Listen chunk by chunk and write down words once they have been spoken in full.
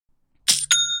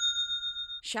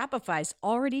Shopify's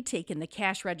already taken the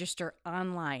cash register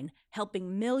online,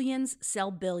 helping millions sell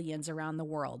billions around the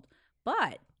world.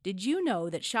 But did you know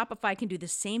that Shopify can do the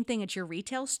same thing at your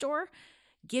retail store?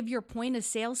 Give your point of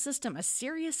sale system a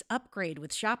serious upgrade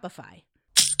with Shopify.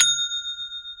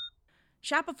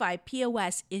 Shopify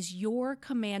POS is your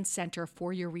command center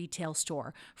for your retail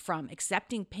store. From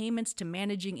accepting payments to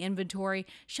managing inventory,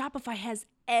 Shopify has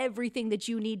everything that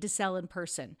you need to sell in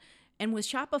person. And with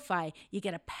Shopify, you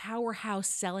get a powerhouse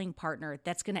selling partner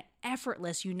that's going to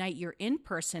effortlessly unite your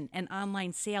in-person and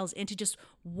online sales into just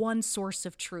one source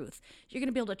of truth. You're going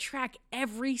to be able to track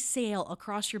every sale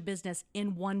across your business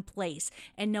in one place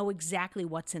and know exactly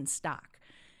what's in stock.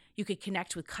 You could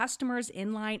connect with customers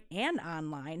inline and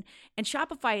online. And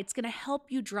Shopify, it's going to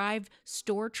help you drive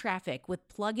store traffic with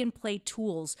plug-and-play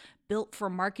tools built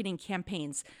for marketing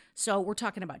campaigns. So we're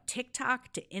talking about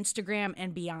TikTok to Instagram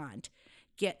and beyond.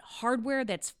 Get hardware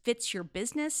that fits your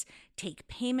business, take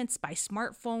payments by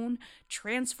smartphone,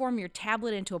 transform your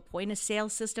tablet into a point-of-sale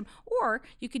system, or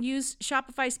you can use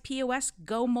Shopify's POS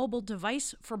Go mobile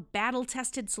device for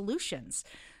battle-tested solutions.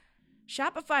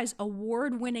 Shopify's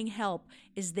award-winning help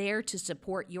is there to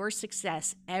support your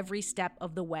success every step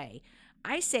of the way.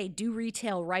 I say do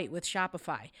retail right with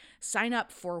Shopify. Sign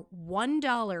up for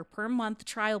 $1 per month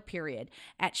trial period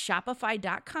at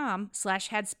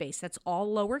shopify.com/headspace. That's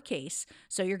all lowercase.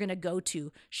 So you're going to go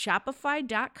to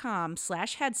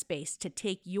shopify.com/headspace to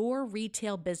take your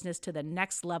retail business to the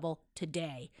next level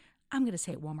today. I'm going to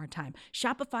say it one more time.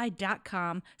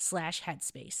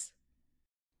 Shopify.com/headspace.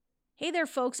 Hey there,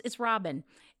 folks, it's Robin,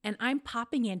 and I'm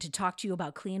popping in to talk to you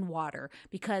about clean water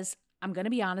because I'm going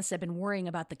to be honest, I've been worrying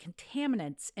about the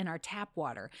contaminants in our tap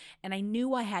water, and I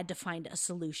knew I had to find a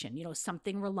solution,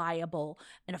 something reliable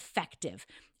and effective.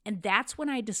 And that's when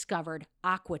I discovered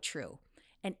AquaTrue,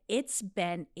 and it's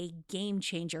been a game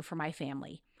changer for my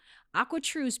family.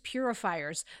 AquaTrue's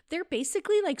purifiers, they're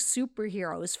basically like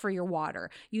superheroes for your water,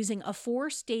 using a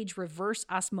 4-stage reverse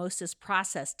osmosis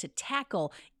process to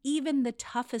tackle even the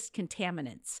toughest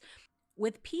contaminants.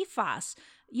 With PFAS,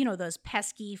 those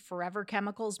pesky forever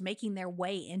chemicals making their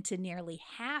way into nearly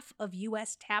half of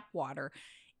U.S. tap water,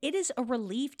 it is a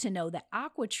relief to know that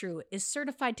AquaTrue is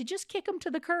certified to just kick them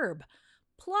to the curb.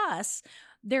 Plus,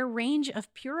 their range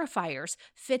of purifiers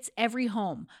fits every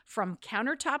home, from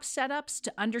countertop setups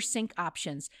to under-sink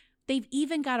options. They've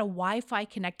even got a Wi-Fi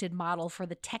connected model for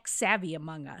the tech-savvy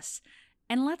among us.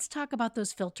 And let's talk about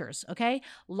those filters, okay?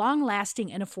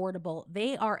 Long-lasting and affordable,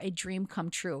 they are a dream come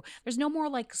true. There's no more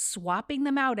like swapping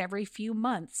them out every few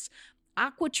months.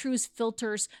 AquaTrue's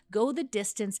filters go the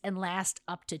distance and last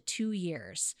up to 2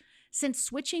 years. Since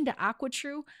switching to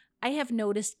AquaTrue, I have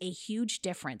noticed a huge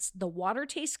difference. The water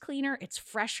tastes cleaner, it's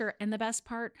fresher, and the best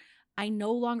part, I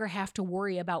no longer have to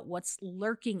worry about what's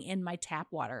lurking in my tap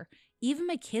water. Even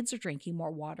my kids are drinking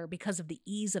more water because of the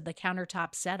ease of the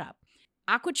countertop setup.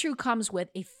 AquaTrue comes with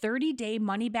a 30-day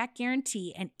money-back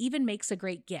guarantee and even makes a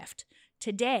great gift.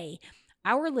 Today,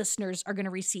 our listeners are going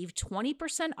to receive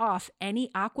 20% off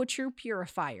any AquaTrue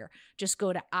purifier. Just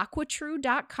go to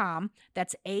aquatrue.com,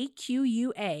 that's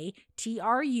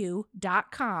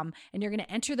AQUATRU.com, and you're going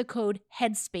to enter the code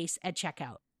HEADSPACE at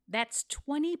checkout. That's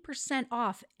 20%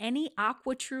 off any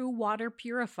AquaTrue water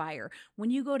purifier when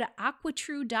you go to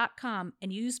aquatrue.com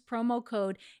and use promo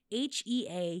code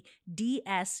HEADSPACE.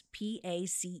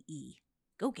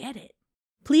 Go get it.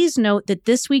 Please note that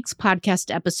this week's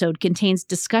podcast episode contains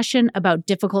discussion about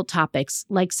difficult topics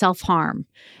like self-harm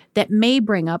that may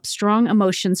bring up strong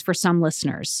emotions for some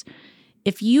listeners.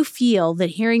 If you feel that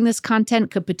hearing this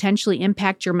content could potentially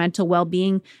impact your mental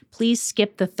well-being, please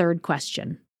skip the third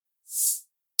question.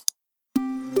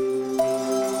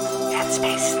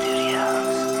 Headspace Studios.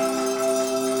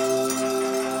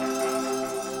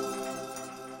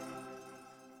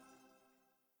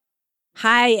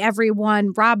 Hi,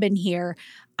 everyone. Robin here.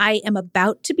 I am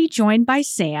about to be joined by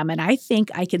Sam, and I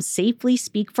think I can safely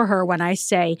speak for her when I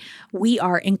say we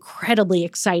are incredibly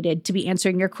excited to be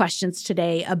answering your questions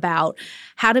today about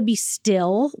how to be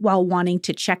still while wanting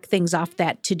to check things off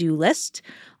that to-do list.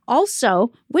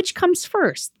 Also, which comes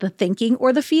first, the thinking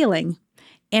or the feeling?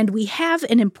 And we have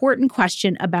an important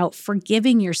question about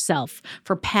forgiving yourself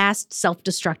for past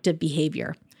self-destructive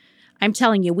behavior. I'm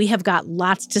telling you, we have got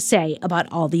lots to say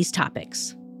about all these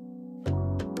topics.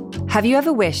 Have you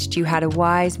ever wished you had a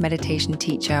wise meditation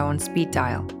teacher on speed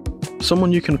dial?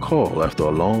 Someone you can call after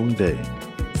a long day.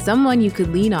 Someone you could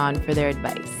lean on for their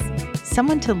advice.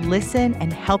 Someone to listen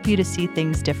and help you to see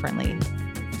things differently.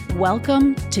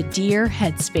 Welcome to Dear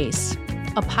Headspace,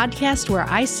 a podcast where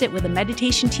I sit with a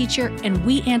meditation teacher and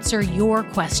we answer your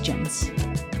questions.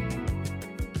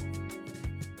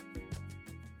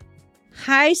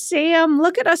 Hi, Sam.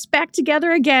 Look at us back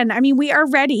together again. I mean, we are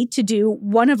ready to do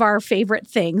one of our favorite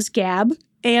things, Gab,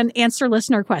 and answer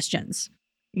listener questions.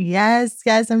 Yes,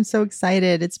 I'm so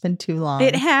excited. It's been too long.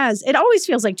 It has. It always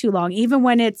feels like too long, even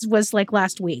when it was like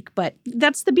last week. But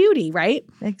that's the beauty, right?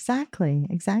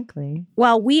 Exactly.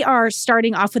 Well, we are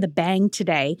starting off with a bang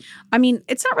today. I mean,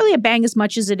 it's not really a bang as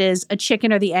much as it is a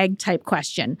chicken or the egg type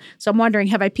question. So I'm wondering,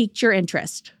 have I piqued your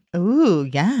interest? Ooh,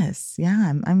 yes.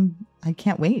 Yeah, I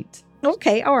can't wait.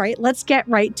 Okay, all right. Let's get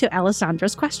right to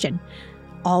Alessandra's question.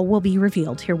 All will be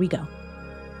revealed. Here we go.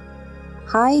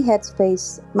 Hi,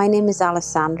 Headspace. My name is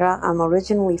Alessandra. I'm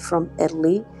originally from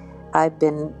Italy. I've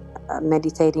been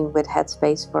meditating with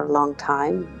Headspace for a long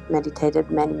time, meditated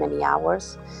many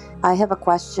hours. I have a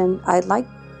question. I'd like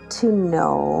to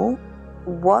know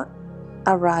what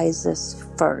arises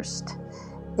first.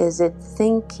 Is it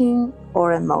thinking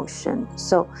or emotion?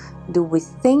 So do we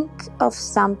think of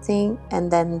something and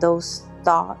then those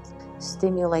thoughts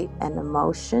stimulate an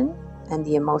emotion and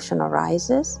the emotion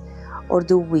arises? Or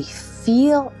do we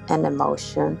feel an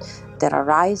emotion that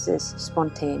arises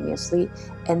spontaneously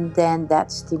and then that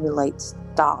stimulates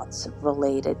thoughts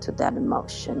related to that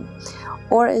emotion?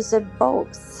 Or is it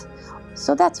both?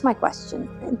 So that's my question.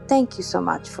 And thank you so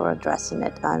much for addressing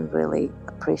it. I'm really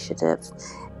appreciative.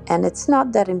 And it's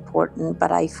not that important,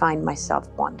 but I find myself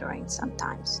wondering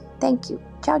sometimes. Thank you.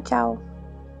 Ciao, ciao.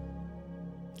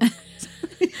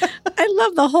 I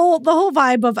love the whole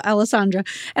vibe of Alessandra.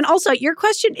 And also, your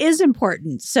question is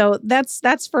important. So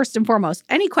that's first and foremost.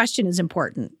 Any question is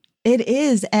important. It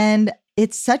is. And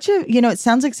it's such a, it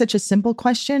sounds like such a simple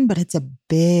question, but it's a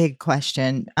big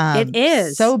question. It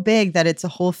is. So big that it's a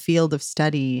whole field of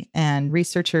study. And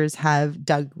researchers have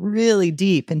dug really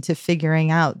deep into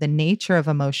figuring out the nature of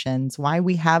emotions, why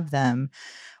we have them,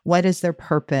 what is their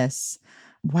purpose,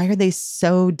 why are they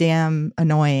so damn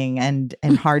annoying and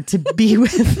hard to be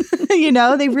with?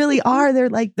 They really are. They're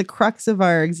like the crux of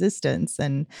our existence.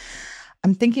 And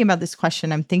I'm thinking about this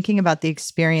question. I'm thinking about the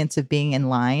experience of being in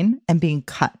line and being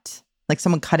cut, like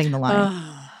someone cutting the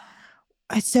line.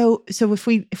 So if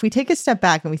we take a step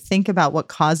back and we think about what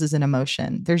causes an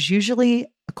emotion, there's usually,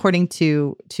 according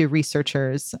to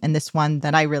researchers, and this one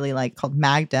that I really like called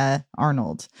Magda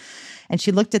Arnold, and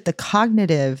she looked at the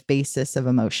cognitive basis of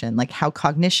emotion, like how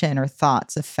cognition or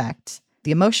thoughts affect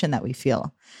the emotion that we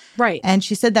feel. Right. And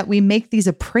she said that we make these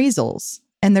appraisals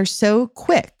and they're so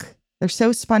quick, they're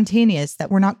so spontaneous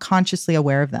that we're not consciously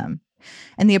aware of them.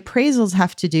 And the appraisals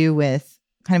have to do with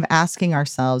kind of asking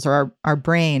ourselves, or our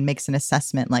brain makes an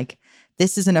assessment like,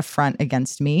 this is an affront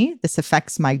against me. This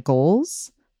affects my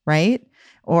goals, right?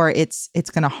 Or it's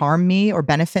going to harm me or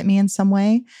benefit me in some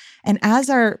way. And as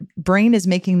our brain is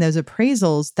making those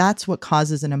appraisals, that's what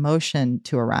causes an emotion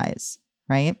to arise,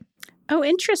 right? Oh,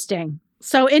 interesting.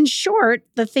 So in short,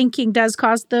 the thinking does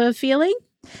cause the feeling?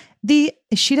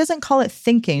 She doesn't call it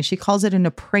thinking. She calls it an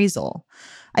appraisal.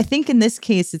 I think in this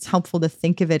case, it's helpful to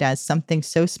think of it as something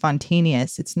so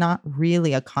spontaneous. It's not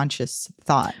really a conscious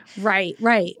thought. Right.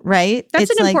 It's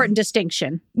That's an important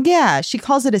distinction. Yeah. She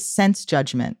calls it a sense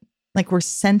judgment. Like we're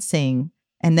sensing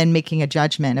and then making a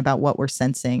judgment about what we're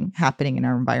sensing happening in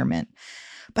our environment.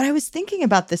 But I was thinking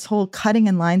about this whole cutting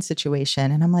in line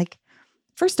situation. And I'm like,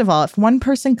 first of all, if one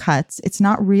person cuts, it's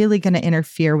not really going to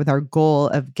interfere with our goal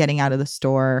of getting out of the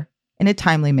store in a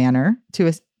timely manner to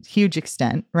a huge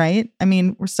extent, right? I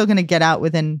mean, we're still going to get out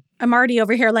within... I'm already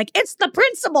over here like, it's the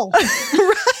principle.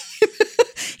 Right.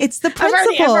 It's the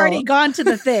principle. I've already gone to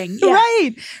the thing. Yeah.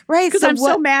 Right. Because I'm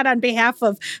so mad on behalf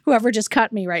of whoever just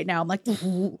cut me right now. I'm like,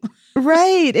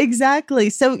 right, exactly.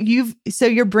 So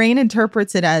your brain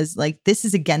interprets it as like, this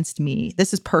is against me.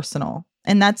 This is personal.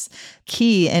 And that's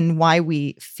key in why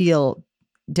we feel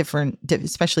different,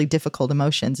 especially difficult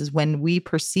emotions, is when we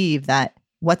perceive that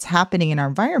what's happening in our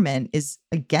environment is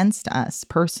against us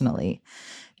personally,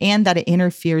 and that it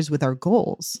interferes with our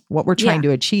goals, what we're trying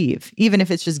to achieve, even if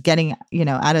it's just getting,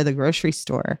 out of the grocery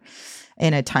store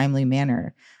in a timely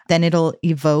manner, then it'll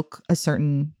evoke a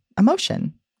certain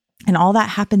emotion. And all that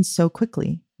happens so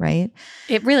quickly, right?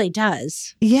 It really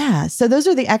does. Yeah. So those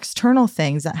are the external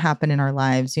things that happen in our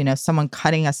lives, someone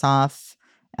cutting us off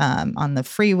on the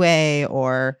freeway,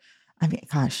 or I mean,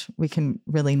 gosh, we can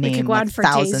really name we could go on for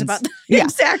thousands. Days about that. Yeah.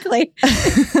 Exactly.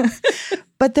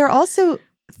 But there are also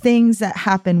things that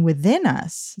happen within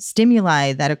us,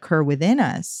 stimuli that occur within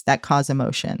us that cause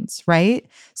emotions, right?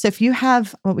 So if you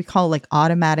have what we call like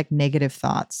automatic negative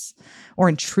thoughts or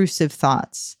intrusive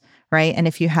thoughts, right? And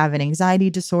if you have an anxiety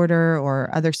disorder or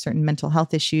other certain mental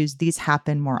health issues, these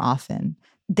happen more often.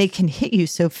 They can hit you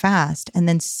so fast and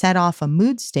then set off a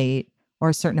mood state or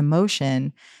a certain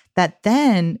emotion that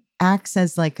then acts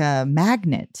as like a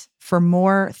magnet for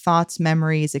more thoughts,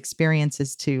 memories,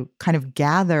 experiences to kind of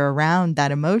gather around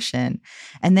that emotion.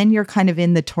 And then you're kind of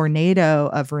in the tornado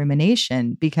of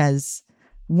rumination because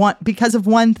of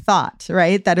one thought,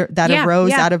 right? That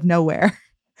arose out of nowhere.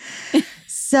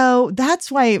 So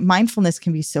that's why mindfulness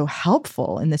can be so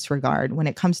helpful in this regard when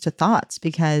it comes to thoughts,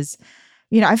 because,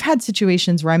 I've had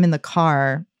situations where I'm in the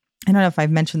car. I don't know if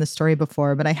I've mentioned the story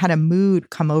before, but I had a mood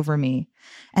come over me.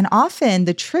 And often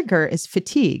the trigger is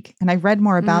fatigue. And I read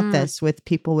more about this with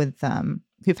people with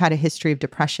who've had a history of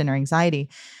depression or anxiety.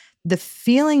 The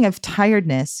feeling of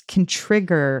tiredness can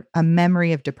trigger a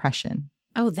memory of depression.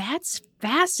 Oh, that's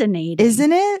fascinating.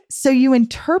 Isn't it? So you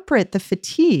interpret the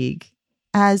fatigue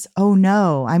as, oh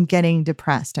no, I'm getting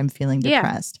depressed. I'm feeling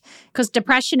depressed. Because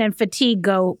depression and fatigue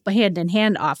go hand in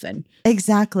hand often.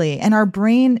 Exactly. And our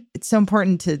brain, it's so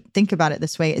important to think about it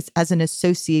this way, is as an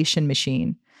association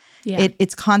machine. Yeah.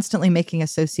 It's constantly making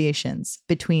associations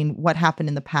between what happened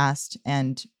in the past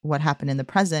and what happened in the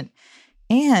present.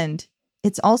 And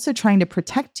it's also trying to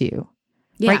protect you,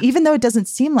 right? Even though it doesn't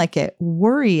seem like it,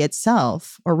 worry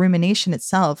itself or rumination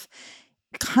itself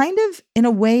kind of, in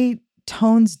a way,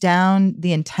 tones down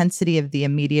the intensity of the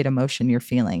immediate emotion you're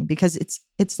feeling, because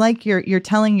it's like you're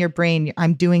telling your brain,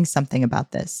 I'm doing something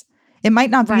about this. It might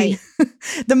not be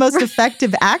the most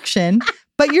effective action,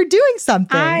 but you're doing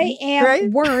something. I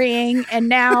am worrying, and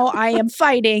now I am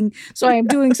fighting, so I am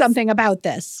doing something about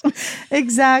this.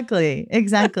 Exactly.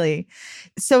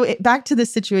 So back to the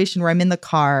situation where I'm in the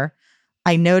car,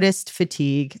 I noticed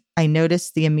fatigue. I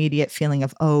noticed the immediate feeling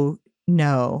of, oh,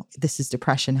 no, this is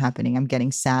depression happening. I'm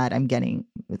getting sad. I'm getting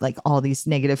like all these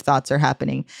negative thoughts are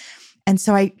happening. And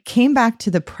so I came back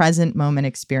to the present moment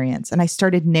experience and I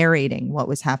started narrating what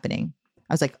was happening.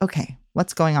 I was like, okay,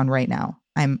 what's going on right now?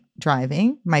 I'm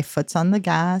driving. My foot's on the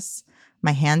gas.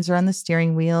 My hands are on the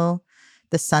steering wheel.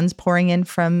 The sun's pouring in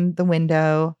from the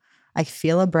window. I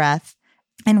feel a breath.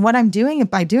 And what I'm doing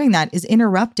by doing that is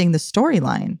interrupting the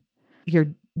storyline.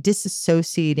 You're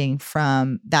disassociating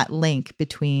from that link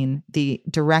between the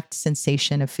direct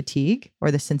sensation of fatigue or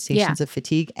the sensations of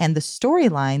fatigue and the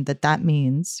storyline that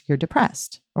means you're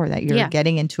depressed or that you're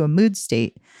getting into a mood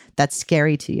state that's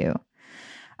scary to you.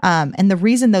 And the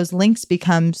reason those links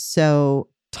become so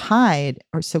tied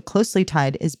or so closely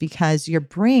tied is because your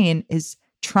brain is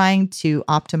trying to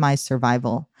optimize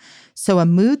survival. So a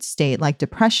mood state like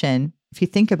depression, if you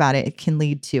think about it, it can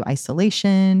lead to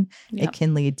isolation. Yep. It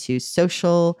can lead to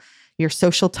your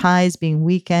social ties being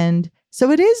weakened.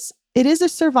 So it is a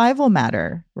survival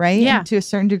matter, right? Yeah. And to a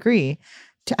certain degree,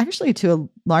 to a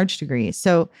large degree.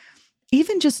 So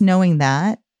even just knowing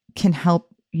that can help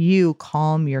you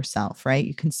calm yourself, right?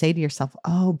 You can say to yourself,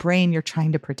 oh, brain, you're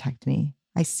trying to protect me.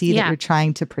 I see that you're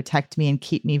trying to protect me and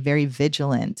keep me very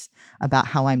vigilant about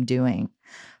how I'm doing.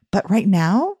 But right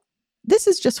now, this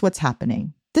is just what's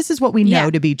happening. This is what we know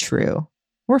to be true.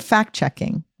 We're fact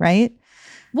checking, right?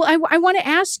 Well, I want to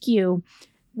ask you,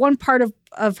 one part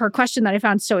of her question that I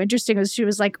found so interesting was she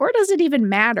was like, or does it even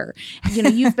matter?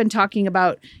 You've been talking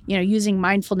about, using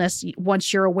mindfulness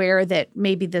once you're aware that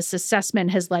maybe this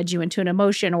assessment has led you into an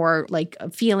emotion or like a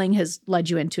feeling has led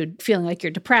you into feeling like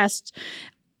you're depressed.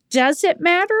 Does it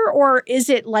matter? Or is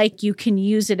it like you can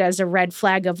use it as a red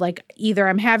flag of like, either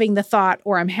I'm having the thought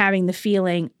or I'm having the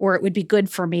feeling, or it would be good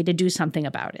for me to do something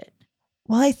about it?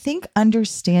 Well, I think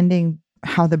understanding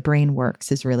how the brain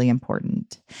works is really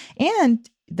important. And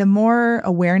the more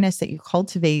awareness that you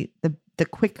cultivate, the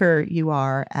quicker you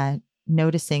are at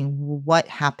noticing what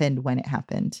happened when it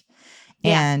happened.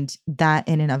 Yeah. And that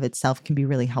in and of itself can be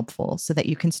really helpful so that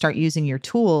you can start using your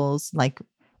tools like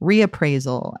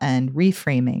reappraisal and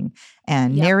reframing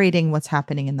and narrating what's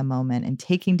happening in the moment and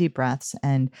taking deep breaths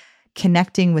and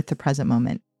connecting with the present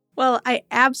moment. Well, I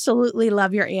absolutely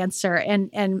love your answer.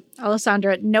 And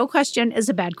Alessandra, no question is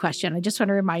a bad question. I just want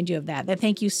to remind you of that.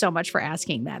 Thank you so much for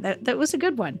asking that. That was a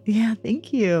good one. Yeah,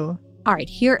 thank you. All right,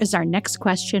 here is our next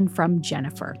question from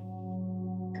Jennifer.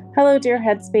 Hello, dear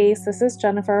Headspace. This is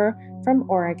Jennifer from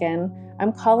Oregon.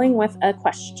 I'm calling with a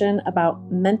question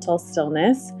about mental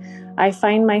stillness. I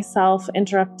find myself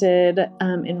interrupted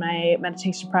in my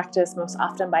meditation practice most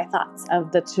often by thoughts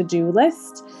of the to-do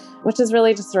list, which is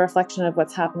really just a reflection of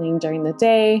what's happening during the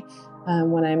day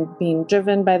when I'm being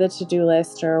driven by the to-do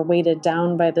list or weighted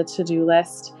down by the to-do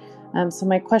list. So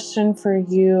my question for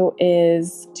you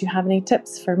is, do you have any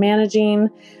tips for managing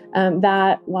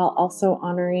that while also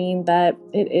honoring that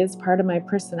it is part of my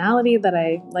personality that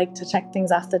I like to check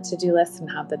things off the to-do list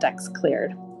and have the decks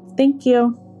cleared? Thank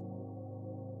you.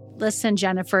 Listen,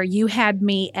 Jennifer, you had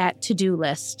me at to-do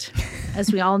list.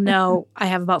 As we all know, I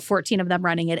have about 14 of them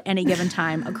running at any given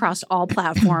time across all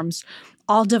platforms,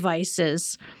 all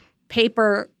devices,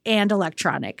 paper and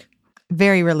electronic.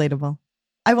 Very relatable.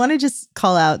 I want to just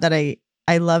call out that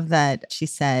I love that she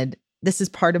said, this is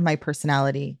part of my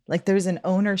personality. Like there's an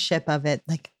ownership of it.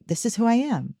 Like this is who I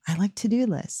am. I like to-do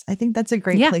lists. I think that's a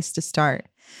great place to start,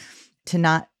 to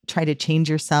not try to change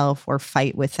yourself or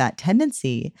fight with that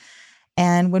tendency.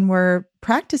 And when we're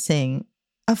practicing,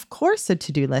 of course, a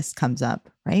to-do list comes up,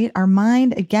 right? Our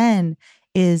mind, again,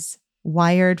 is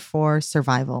wired for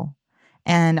survival.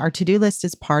 And our to-do list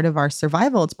is part of our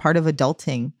survival. It's part of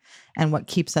adulting and what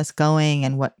keeps us going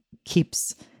and what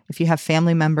keeps, if you have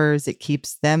family members, it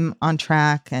keeps them on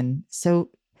track. And so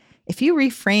if you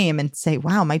reframe and say,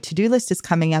 wow, my to-do list is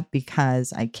coming up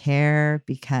because I care,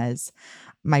 because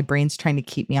my brain's trying to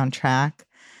keep me on track,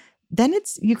 then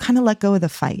you kind of let go of the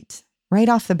fight right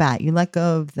off the bat. You let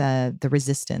go of the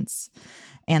resistance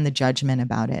and the judgment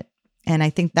about it. And I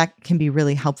think that can be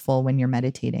really helpful when you're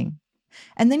meditating.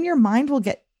 And then your mind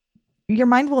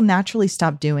will naturally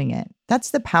stop doing it.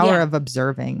 That's the power of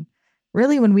observing.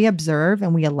 Really, when we observe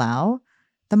and we allow,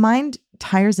 the mind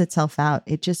tires itself out.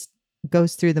 It just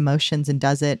goes through the motions and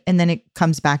does it. And then it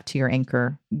comes back to your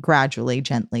anchor gradually,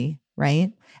 gently,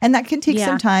 right? And that can take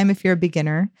some time if you're a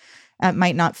beginner. It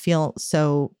might not feel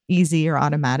so easy or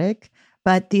automatic,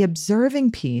 but the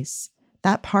observing piece,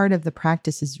 that part of the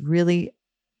practice is really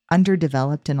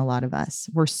underdeveloped in a lot of us.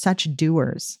 We're such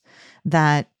doers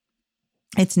that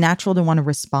it's natural to want to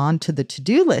respond to the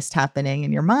to-do list happening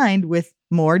in your mind with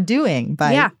more doing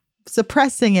by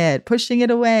suppressing it, pushing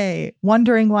it away,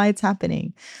 wondering why it's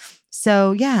happening.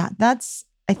 So that's,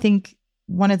 I think,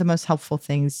 one of the most helpful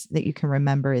things that you can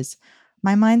remember is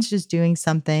my mind's just doing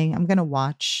something. I'm going to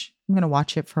watch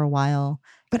it for a while.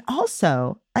 But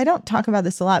also, I don't talk about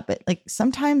this a lot, but like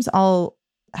sometimes I'll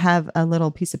have a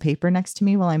little piece of paper next to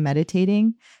me while I'm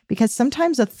meditating, because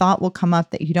sometimes a thought will come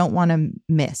up that you don't want to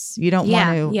miss. You don't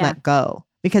want to let go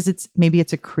because maybe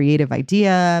it's a creative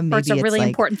idea. Maybe or it's a really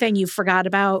important thing you forgot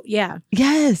about. Yeah.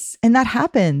 Yes. And that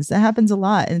happens. That happens a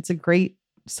lot. And it's a great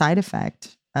side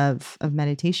effect of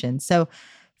meditation. So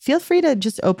feel free to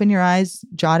just open your eyes,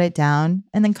 jot it down,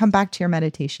 and then come back to your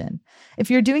meditation.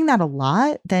 If you're doing that a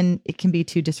lot, then it can be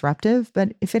too disruptive.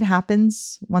 But if it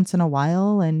happens once in a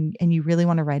while and you really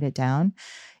want to write it down,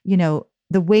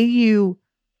 the way you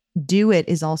do it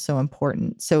is also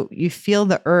important. So you feel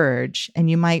the urge and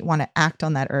you might want to act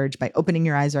on that urge by opening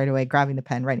your eyes right away, grabbing the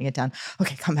pen, writing it down.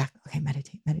 Okay, come back. Okay,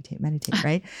 meditate,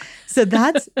 right? So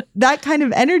that's that kind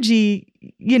of energy,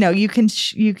 you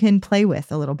can play with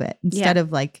a little bit instead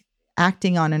of like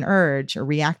acting on an urge or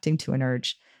reacting to an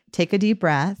urge. Take a deep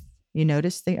breath. You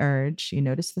notice the urge, you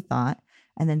notice the thought,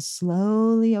 and then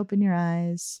slowly open your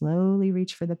eyes, slowly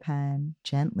reach for the pen,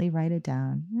 gently write it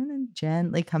down, and then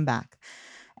gently come back.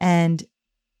 And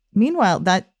meanwhile,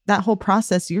 that whole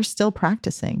process, you're still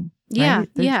practicing. Right?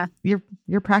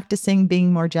 You're practicing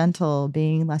being more gentle,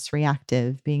 being less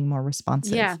reactive, being more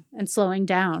responsive. Yeah. And slowing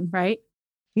down, right?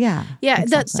 Yeah. Yeah.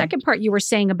 Exactly. The second part you were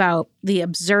saying about the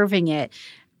observing it,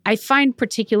 I find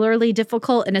particularly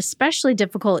difficult, and especially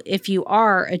difficult if you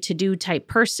are a to-do type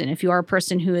person. If you are a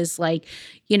person who is like,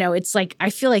 it's like, I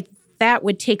feel like that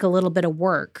would take a little bit of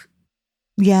work.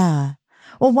 Yeah.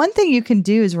 Well, one thing you can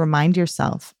do is remind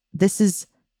yourself, this is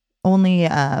only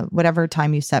whatever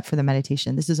time you set for the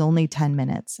meditation. This is only 10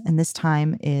 minutes. And this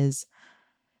time is,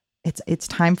 it's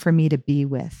time for me to be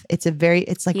with. It's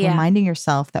like reminding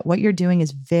yourself that what you're doing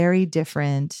is very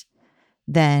different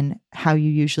than how you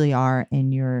usually are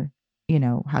in your,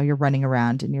 how you're running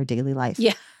around in your daily life.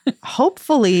 Yeah.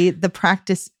 Hopefully the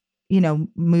practice,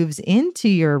 moves into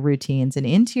your routines and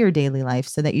into your daily life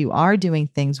so that you are doing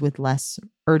things with less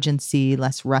urgency,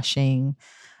 less rushing,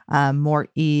 more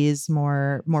ease,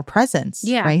 more presence.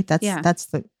 Yeah. Right.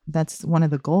 That's one of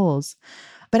the goals.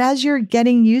 But as you're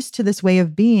getting used to this way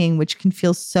of being, which can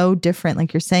feel so different,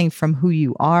 like you're saying, from who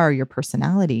you are, your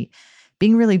personality,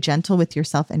 being really gentle with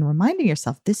yourself and reminding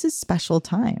yourself, this is special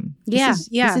time. This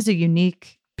is a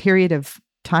unique period of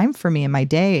time for me in my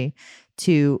day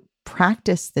to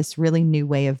practice this really new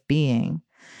way of being.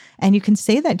 And you can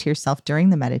say that to yourself during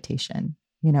the meditation,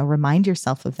 remind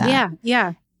yourself of that. Yeah.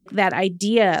 Yeah. That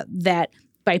idea that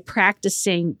by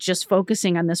practicing, just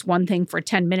focusing on this one thing for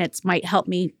 10 minutes might help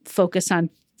me focus on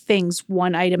things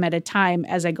one item at a time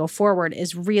as I go forward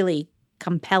is really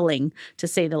compelling, to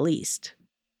say the least.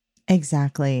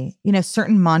 Exactly.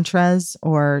 Certain mantras,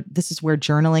 or this is where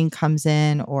journaling comes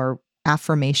in, or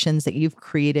affirmations that you've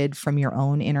created from your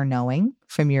own inner knowing,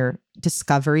 from your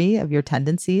discovery of your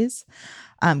tendencies,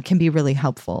 can be really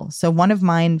helpful. So one of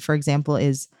mine, for example,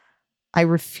 is I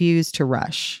refuse to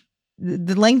rush.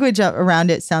 The language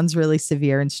around it sounds really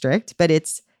severe and strict, but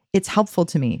it's it's helpful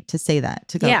to me to say that,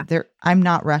 to go, Yeah. I'm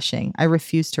not rushing. I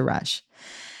refuse to rush.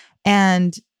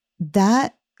 And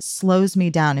that slows me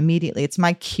down immediately. It's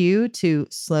my cue to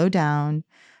slow down,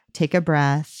 take a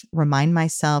breath, remind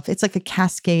myself. It's like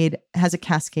has a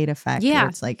cascade effect. Yeah. Where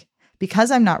it's like,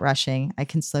 because I'm not rushing, I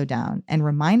can slow down and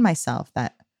remind myself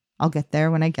that I'll get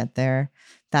there when I get there,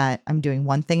 that I'm doing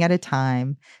one thing at a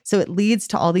time. So it leads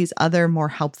to all these other more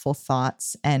helpful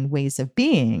thoughts and ways of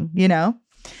being, you know?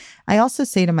 I also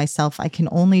say to myself, I can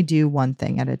only do one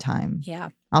thing at a time. Yeah.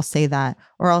 I'll say that.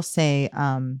 Or I'll say,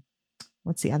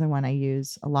 what's the other one I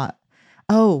use a lot?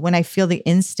 Oh, when I feel the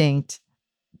instinct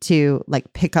to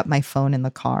like pick up my phone in the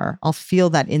car, I'll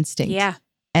feel that instinct. Yeah.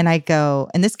 And I go,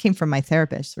 and this came from my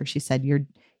therapist where she said, you're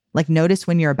like, notice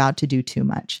when you're about to do too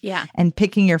much. Yeah. And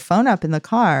picking your phone up in the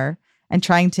car and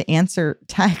trying to answer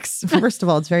texts. First of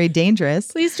all, it's very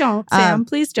dangerous. Please don't, Sam.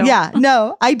 Please don't. Yeah,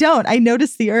 no, I don't. I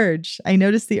notice the urge.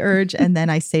 And then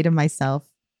I say to myself,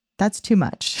 that's too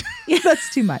much.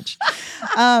 That's too much.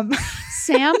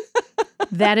 Sam,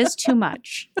 that is too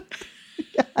much.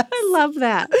 Yes. I love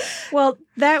that. Well,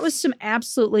 that was some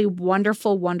absolutely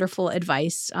wonderful, wonderful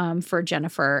advice for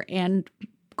Jennifer and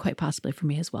quite possibly for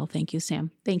me as well. Thank you,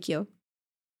 Sam. Thank you.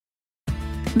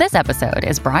 This episode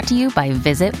is brought to you by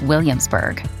Visit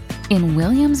Williamsburg. In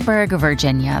Williamsburg,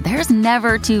 Virginia, there's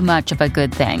never too much of a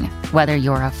good thing. Whether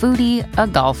you're a foodie, a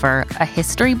golfer, a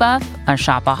history buff, a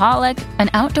shopaholic, an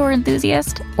outdoor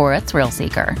enthusiast, or a thrill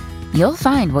seeker, you'll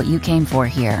find what you came for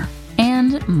here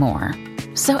and more.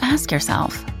 So ask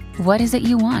yourself, what is it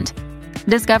you want?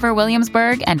 Discover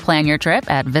Williamsburg and plan your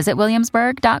trip at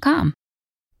visitwilliamsburg.com.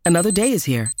 Another day is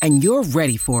here, and you're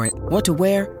ready for it. What to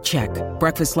wear? Check.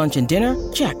 Breakfast, lunch, and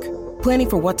dinner? Check. Planning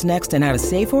for what's next and how to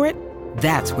save for it?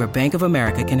 That's where Bank of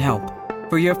America can help.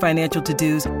 For your financial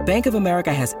to-dos, Bank of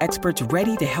America has experts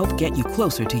ready to help get you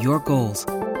closer to your goals.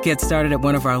 Get started at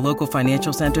one of our local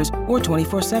financial centers or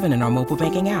 24/7 in our mobile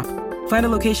banking app. Find a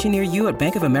location near you at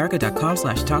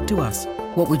bankofamerica.com/talktous.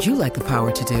 What would you like the power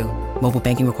to do? Mobile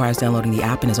banking requires downloading the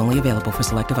app and is only available for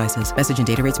select devices. Message and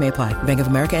data rates may apply. Bank of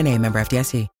America NA, member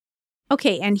FDIC.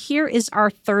 Okay, and here is our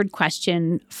third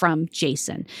question from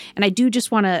Jason. And I do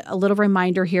just want a little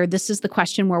reminder here. This is the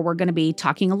question where we're going to be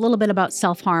talking a little bit about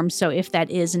self-harm. So if that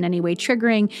is in any way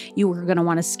triggering, you are going to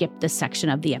want to skip this section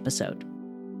of the episode.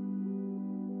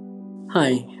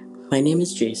 Hi, my name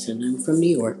is Jason. I'm from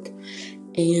New York.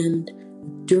 And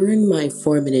during my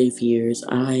formative years,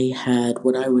 I had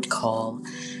what I would call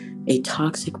a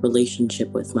toxic relationship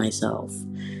with myself.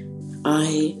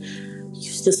 I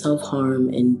used to self-harm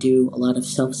and do a lot of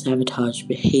self-sabotage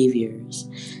behaviors,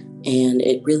 and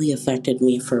it really affected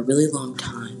me for a really long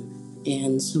time.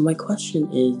 And so my question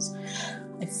is,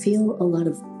 I feel a lot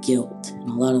of guilt and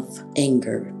a lot of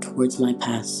anger towards my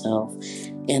past self,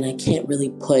 and I can't really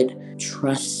put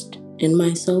trust in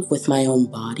myself with my own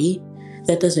body.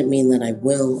 That doesn't mean that I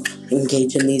will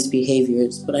engage in these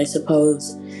behaviors, but I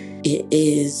suppose it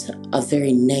is a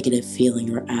very negative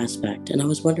feeling or aspect. And I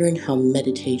was wondering how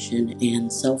meditation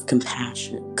and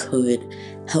self-compassion could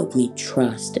help me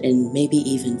trust and maybe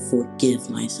even forgive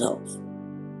myself.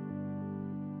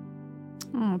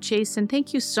 Oh, Jason,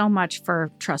 thank you so much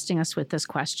for trusting us with this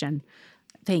question.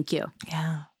 Thank you.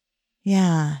 Yeah.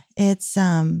 Yeah. It's,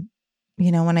 when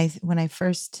I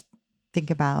first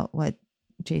think about what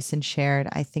Jason shared,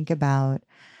 I think about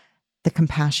the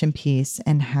compassion piece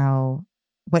and how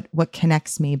what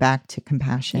connects me back to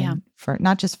compassion for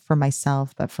not just for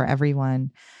myself, but for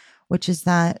everyone, which is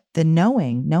that the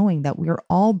knowing that we're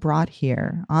all brought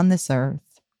here on this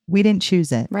earth. We didn't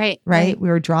choose it. Right. We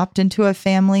were dropped into a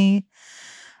family.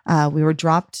 We were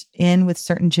dropped in with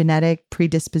certain genetic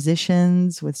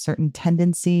predispositions, with certain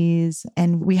tendencies,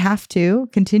 and we have to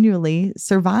continually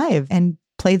survive and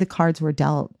play the cards we're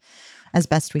dealt as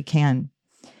best we can.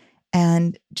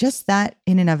 And just that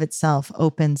in and of itself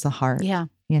opens the heart. Yeah.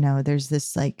 There's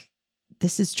this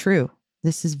this is true.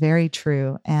 This is very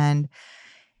true. And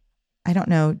I don't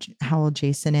know how old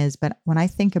Jason is, but when I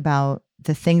think about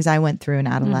the things I went through in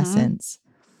adolescence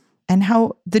and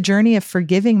how the journey of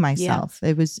forgiving myself,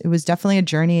 it was definitely a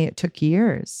journey. It took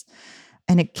years.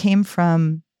 And it came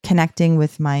from connecting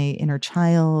with my inner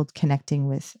child, connecting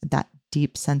with that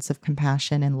deep sense of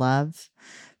compassion and love,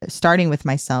 starting with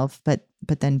myself, but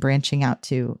then branching out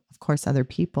to, of course, other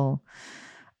people.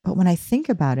 But when I think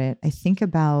about it, I think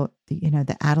about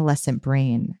the adolescent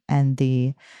brain and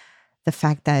the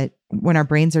fact that when our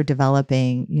brains are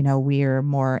developing, we are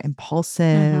more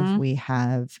impulsive. We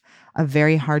have a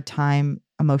very hard time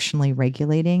emotionally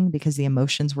regulating because the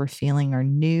emotions we're feeling are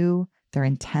new, they're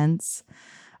intense,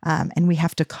 and we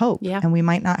have to cope. Yeah. And we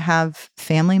might not have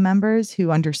family members who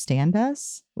understand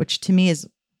us, which to me is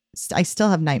I still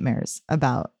have nightmares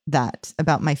about that,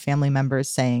 about my family members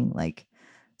saying like,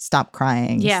 stop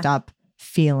crying, stop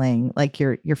feeling like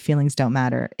your feelings don't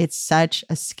matter. It's such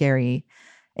a scary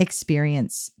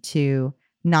experience to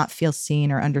not feel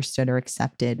seen or understood or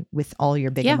accepted with all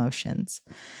your big emotions.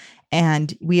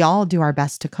 And we all do our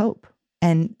best to cope.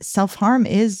 And self-harm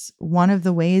is one of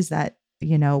the ways that,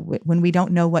 you know, when we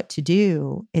don't know what to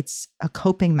do, it's a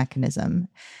coping mechanism.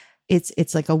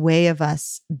 It's like a way of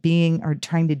us being or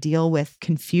trying to deal with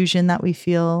confusion that we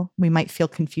feel. We might feel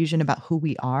confusion about who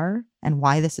we are and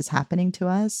why this is happening to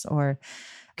us, or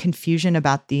confusion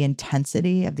about the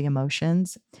intensity of the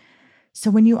emotions.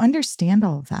 So when you understand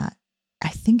all of that, I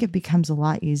think it becomes a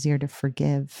lot easier to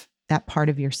forgive that part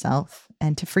of yourself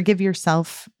and to forgive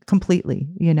yourself completely,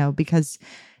 you know, because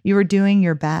you were doing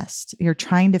your best. You're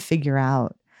trying to figure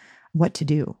out what to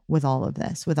do with all of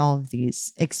this, with all of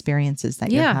these experiences that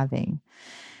you're having.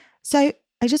 So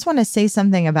I just want to say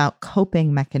something about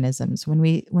coping mechanisms. When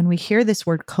we hear this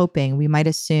word coping, we might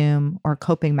assume, or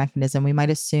coping mechanism, we might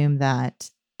assume that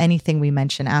anything we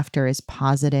mention after is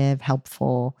positive,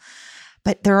 helpful.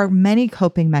 But there are many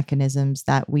coping mechanisms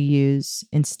that we use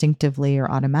instinctively or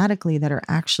automatically that are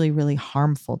actually really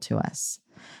harmful to us.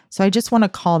 So I just want to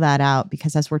call that out,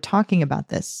 because as we're talking about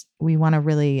this, we want to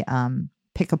really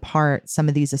pick apart some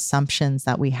of these assumptions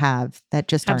that we have that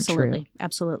just aren't true.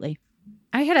 Absolutely.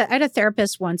 I had a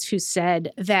therapist once who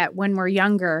said that when we're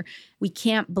younger, we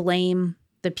can't blame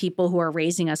the people who are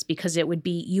raising us because you would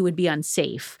be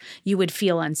unsafe. You would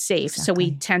feel unsafe. Exactly. So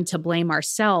we tend to blame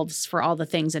ourselves for all the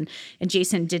things. And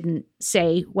Jason didn't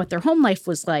say what their home life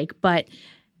was like, but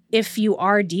if you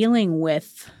are dealing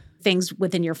with things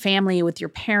within your family, with your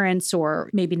parents, or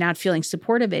maybe not feeling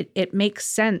supportive, it makes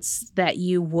sense that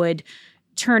you would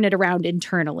turn it around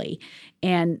internally.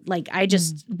 And like,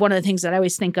 one of the things that I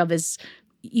always think of is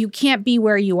you can't be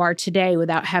where you are today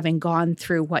without having gone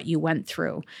through what you went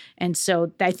through. And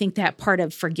so I think that part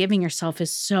of forgiving yourself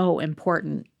is so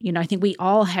important. You know, I think we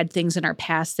all had things in our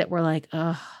past that were like,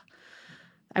 oh,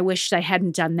 I wish I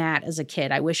hadn't done that as a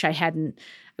kid. I wish I hadn't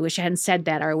said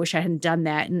that, or I wish I hadn't done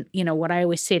that. And, you know, what I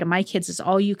always say to my kids is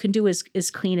all you can do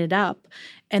is clean it up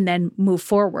and then move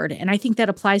forward. And I think that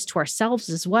applies to ourselves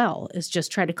as well, is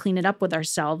just try to clean it up with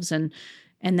ourselves and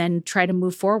then try to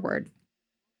move forward.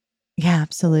 Yeah,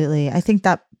 absolutely. I think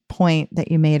that point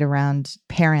that you made around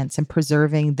parents and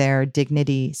preserving their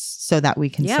dignity so that we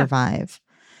can survive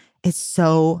is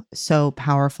so, so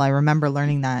powerful. I remember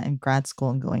learning that in grad school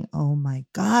and going, oh my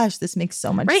gosh, this makes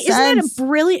so much sense. Isn't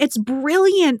that it's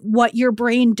brilliant what your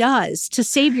brain does to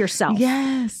save yourself.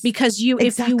 Yes. Because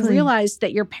if you realized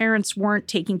that your parents weren't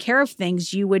taking care of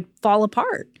things, you would fall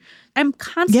apart. I'm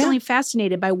constantly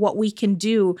fascinated by what we can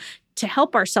do to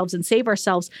help ourselves and save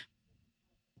ourselves.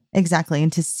 Exactly.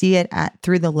 And to see it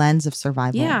through the lens of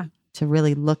survival. Yeah. To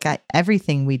really look at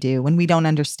everything we do when we don't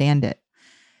understand it.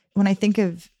 When I think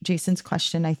of Jason's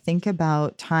question, I think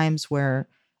about times where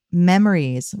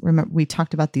memories, remember we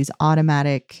talked about these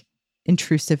automatic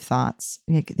intrusive thoughts.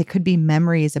 They could be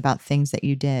memories about things that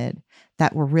you did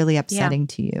that were really upsetting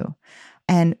to you.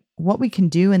 And what we can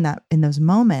do in those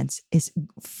moments is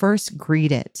first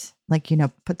greet it. Like, you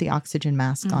know, put the oxygen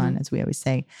mask on, as we always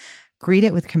say. Greet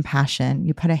it with compassion.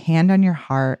 You put a hand on your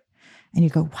heart and you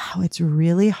go, wow, it's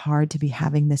really hard to be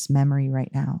having this memory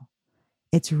right now.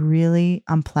 It's really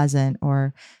unpleasant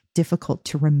or difficult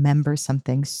to remember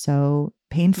something so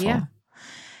painful. Yeah.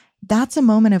 That's a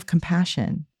moment of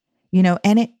compassion, you know,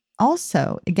 and it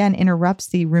also, again, interrupts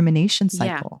the rumination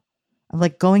cycle of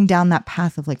like going down that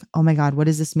path of like, oh my God, what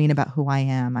does this mean about who I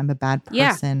am? I'm a bad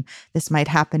person. This might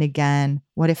happen again.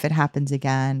 What if it happens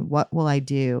again? What will I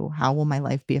do? How will my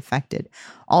life be affected?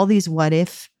 All these what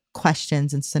if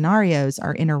questions and scenarios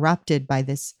are interrupted by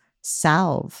this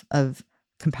salve of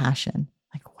compassion.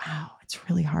 Like, wow, it's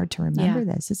really hard to remember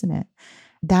this, isn't it?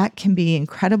 That can be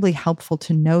incredibly helpful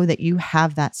to know that you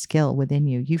have that skill within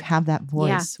you. You have that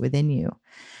voice within you.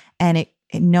 And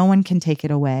no one can take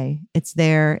it away. It's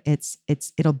there.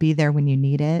 It'll be there when you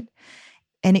need it.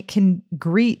 And it can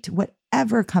greet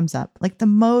whatever comes up, like the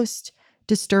most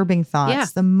disturbing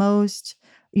thoughts, the most,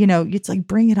 you know, it's like,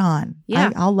 bring it on.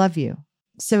 Yeah. I'll love you.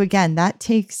 So again,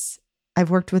 I've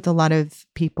worked with a lot of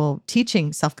people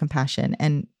teaching self-compassion,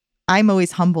 and I'm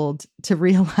always humbled to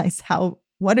realize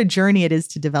what a journey it is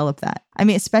to develop that. I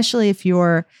mean, especially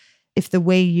if the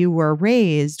way you were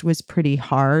raised was pretty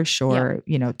harsh or,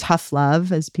 you know, tough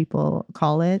love, as people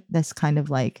call it, this kind of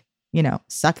like, you know,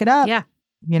 suck it up. Yeah.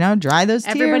 You know, dry those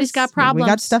tears. Everybody's got problems. We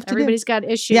got stuff to do. Everybody's got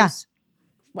issues. Yeah.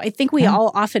 I think we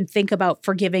all often think about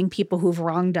forgiving people who've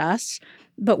wronged us.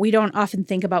 but we don't often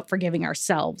think about forgiving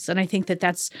ourselves. And I think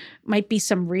that might be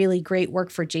some really great work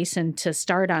for Jason to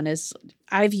start on. Is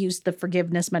I've used the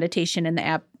forgiveness meditation in the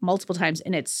app multiple times,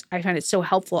 and I find it so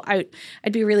helpful. I'd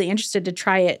be really interested to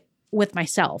try it with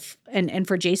myself and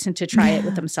for Jason to try it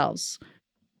with themselves.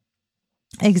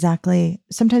 Exactly.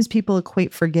 Sometimes people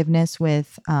equate forgiveness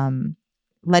with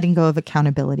letting go of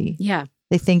accountability. Yeah.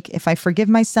 They think if I forgive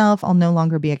myself, I'll no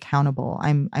longer be accountable.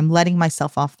 I'm letting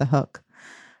myself off the hook,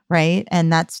 right?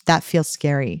 And that feels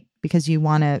scary because you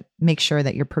want to make sure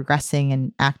that you're progressing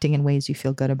and acting in ways you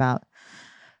feel good about.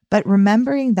 But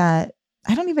remembering that,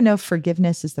 I don't even know if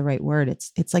forgiveness is the right word.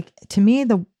 It's like, to me,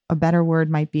 a better word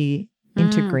might be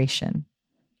integration.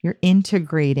 You're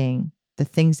integrating the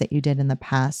things that you did in the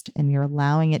past, and you're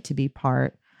allowing it to be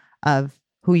part of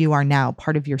who you are now,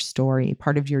 part of your story,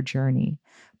 part of your journey,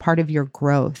 part of your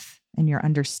growth and your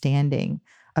understanding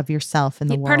of yourself and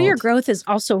the world. Part of your growth is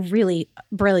also really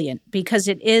brilliant because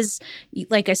it is,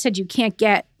 like I said, you can't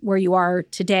get where you are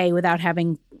today without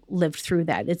having lived through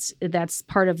that. That's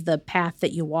part of the path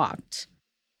that you walked.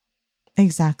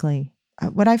 Exactly.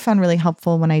 What I found really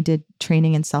helpful when I did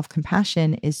training in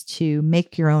self-compassion is to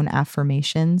make your own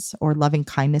affirmations or loving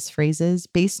kindness phrases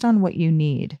based on what you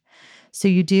need. So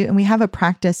you do, and we have a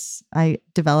practice I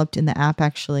developed in the app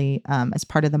actually as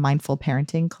part of the Mindful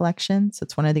Parenting collection. So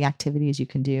it's one of the activities you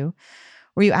can do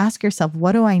where you ask yourself,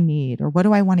 what do I need? Or what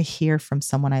do I want to hear from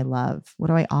someone I love? What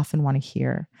do I often want to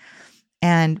hear?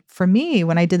 And for me,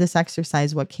 when I did this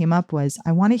exercise, what came up was,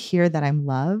 I want to hear that I'm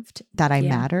loved, that I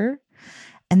matter,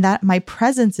 and that my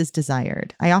presence is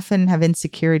desired. I often have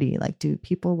insecurity. Like, do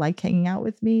people like hanging out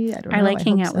with me? I don't know. I like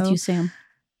hanging out with you, Sam.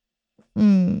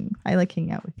 I like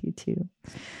hanging out with you too.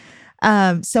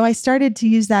 So I started to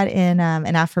use that in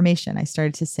an affirmation. I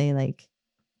started to say, like,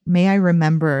 may I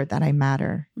remember that I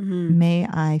matter. May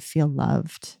I feel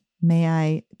loved. May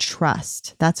I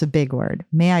trust. That's a big word.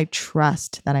 May I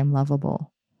trust that I'm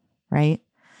lovable, right?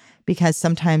 Because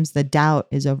sometimes the doubt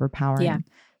is overpowering. Yeah.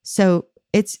 So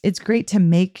it's great to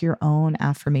make your own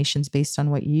affirmations based on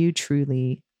what you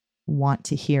truly want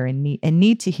to hear and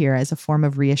need to hear as a form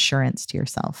of reassurance to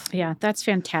yourself. Yeah, that's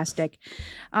fantastic.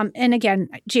 And again,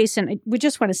 Jason, we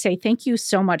just want to say thank you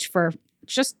so much for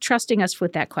just trusting us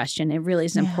with that question. It really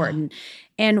is important.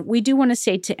 And we do want to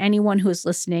say to anyone who is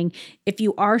listening, if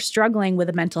you are struggling with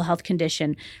a mental health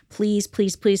condition, please,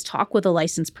 please, please talk with a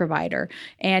licensed provider.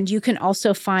 And you can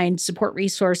also find support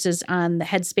resources on the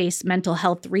Headspace mental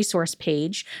health resource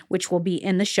page, which will be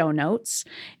in the show notes.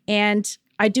 And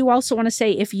I do also want to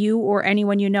say, if you or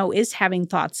anyone you know is having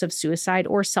thoughts of suicide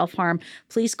or self-harm,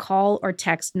 please call or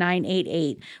text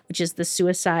 988, which is the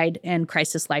Suicide and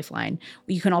Crisis Lifeline.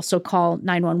 You can also call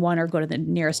 911 or go to the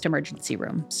nearest emergency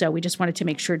room. So we just wanted to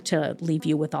make sure to leave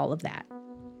you with all of that.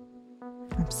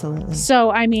 Absolutely.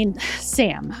 So, I mean,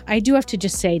 Sam, I do have to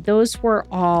just say those were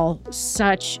all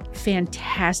such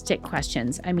fantastic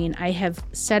questions. I mean, I have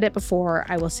said it before.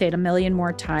 I will say it a million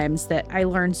more times that I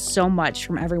learned so much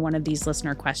from every one of these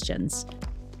listener questions.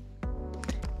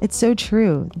 It's so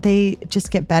true. They just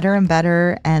get better and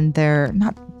better, and they're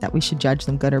not that we should judge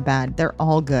them good or bad. They're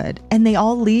all good. And they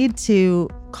all lead to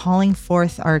calling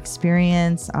forth our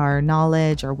experience, our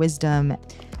knowledge, our wisdom.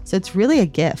 So it's really a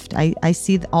gift. I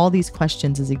see all these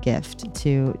questions as a gift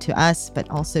to us, but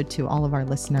also to all of our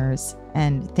listeners.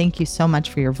 And thank you so much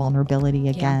for your vulnerability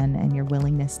again and your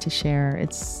willingness to share.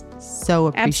 It's so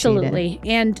appreciated. Absolutely.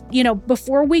 And,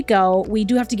 before we go, we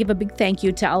do have to give a big thank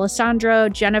you to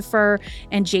Alessandra, Jennifer,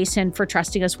 and Jason for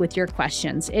trusting us with your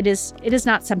questions. It is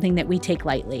not something that we take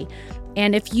lightly.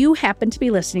 And if you happen to be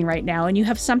listening right now and you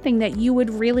have something that you would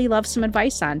really love some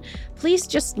advice on, please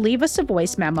just leave us a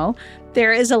voice memo.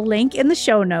 There is a link in the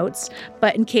show notes,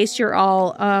 but in case you're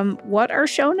all, what are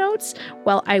show notes?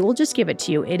 Well, I will just give it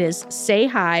to you. It is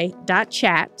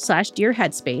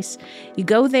sayhi.chat/dearheadspace. You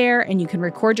go there and you can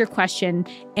record your question.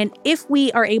 And if we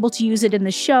are able to use it in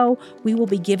the show, we will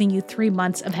be giving you 3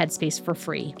 months of Headspace for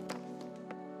free.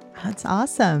 That's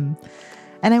awesome.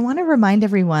 And I want to remind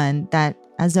everyone that,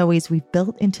 as always, we've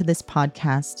built into this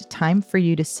podcast time for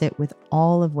you to sit with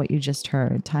all of what you just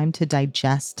heard, time to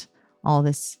digest all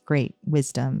this great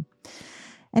wisdom.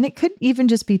 And it could even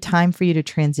just be time for you to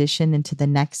transition into the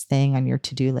next thing on your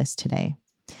to-do list today.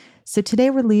 So today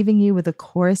we're leaving you with a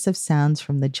chorus of sounds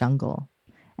from the jungle.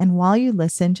 And while you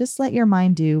listen, just let your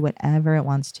mind do whatever it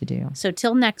wants to do. So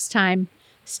till next time,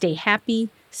 stay happy,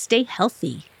 stay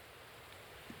healthy.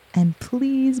 And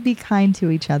please be kind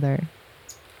to each other.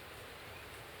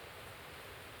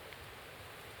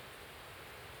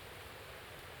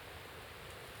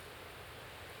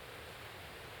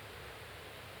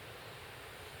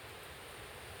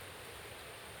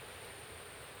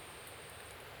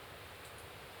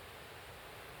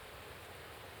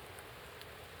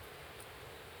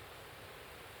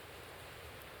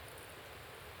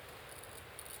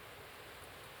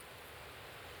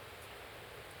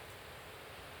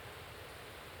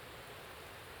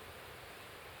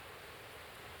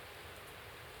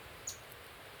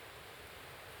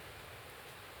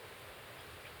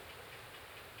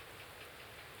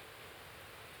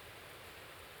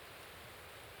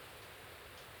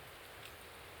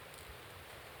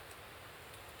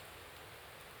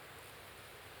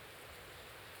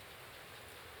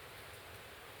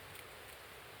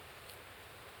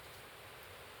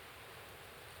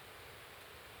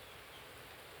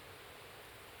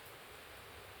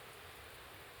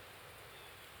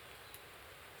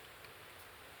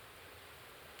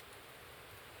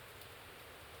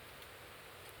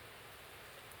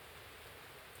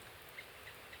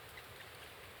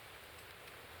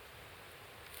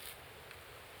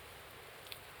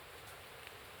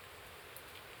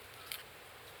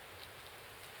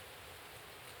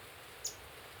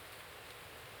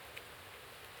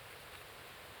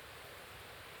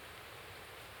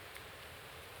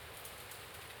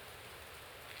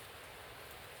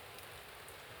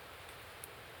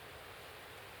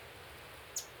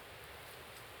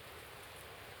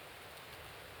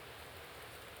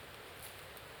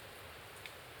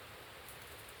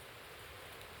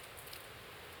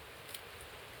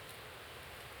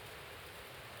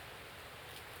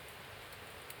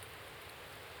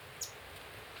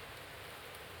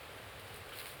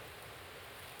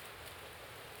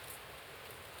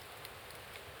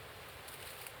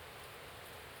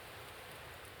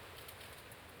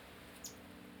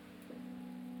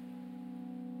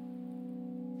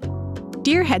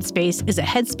 Dear Headspace is a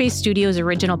Headspace Studios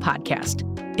original podcast.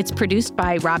 It's produced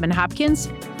by Robin Hopkins,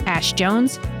 Ash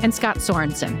Jones, and Scott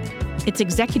Sorensen. It's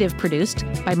executive produced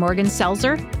by Morgan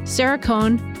Selzer, Sarah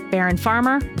Cohn, Barron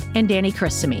Farmer, and Danny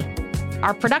Chrissamy.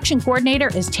 Our production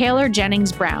coordinator is Taylor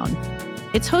Jennings Brown.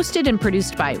 It's hosted and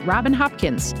produced by Robin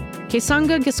Hopkins,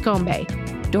 Kesanga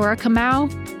Giscombe, Dora Kamau,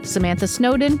 Samantha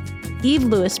Snowden, Eve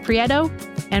Lewis Prieto,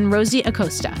 and Rosie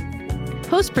Acosta.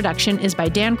 Post-production is by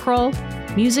Dan Kroll.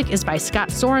 Music is by Scott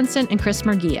Sorensen and Chris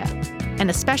Murguia. And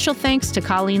a special thanks to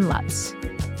Colleen Lutz.